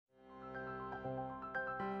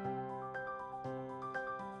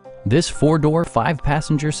This four-door,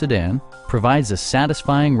 five-passenger sedan provides a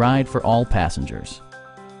satisfying ride for all passengers.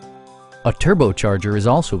 A turbocharger is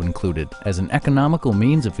also included as an economical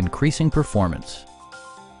means of increasing performance.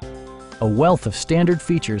 A wealth of standard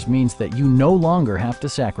features means that you no longer have to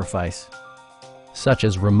sacrifice, such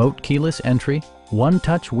as remote keyless entry,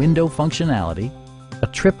 one-touch window functionality, a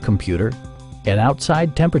trip computer, an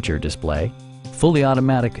outside temperature display, fully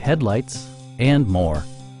automatic headlights, and more.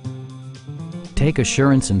 Take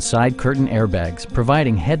assurance in side curtain airbags,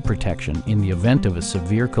 providing head protection in the event of a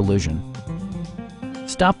severe collision.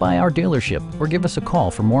 Stop by our dealership or give us a call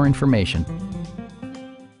for more information.